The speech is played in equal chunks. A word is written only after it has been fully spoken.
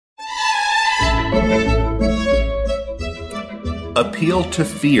appeal to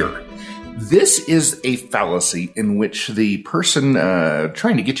fear. This is a fallacy in which the person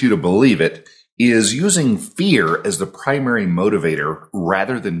trying to get you to believe it is using fear as the primary motivator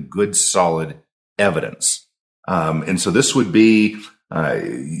rather than good, solid evidence. And so this would be,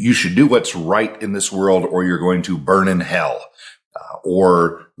 you should do what's right in this world or you're going to burn in hell.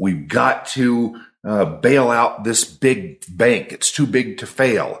 Or we've got to bail out this big bank. It's too big to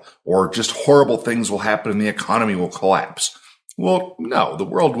fail. Or just horrible things will happen and the economy will collapse. Well, no, the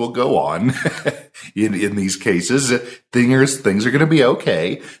world will go on in these cases. Things are going to be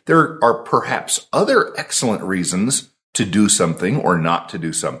okay. There are perhaps other excellent reasons to do something or not to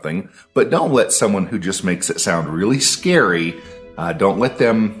do something, but don't let someone who just makes it sound really scary, don't let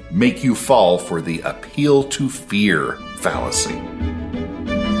them make you fall for the appeal to fear fallacy.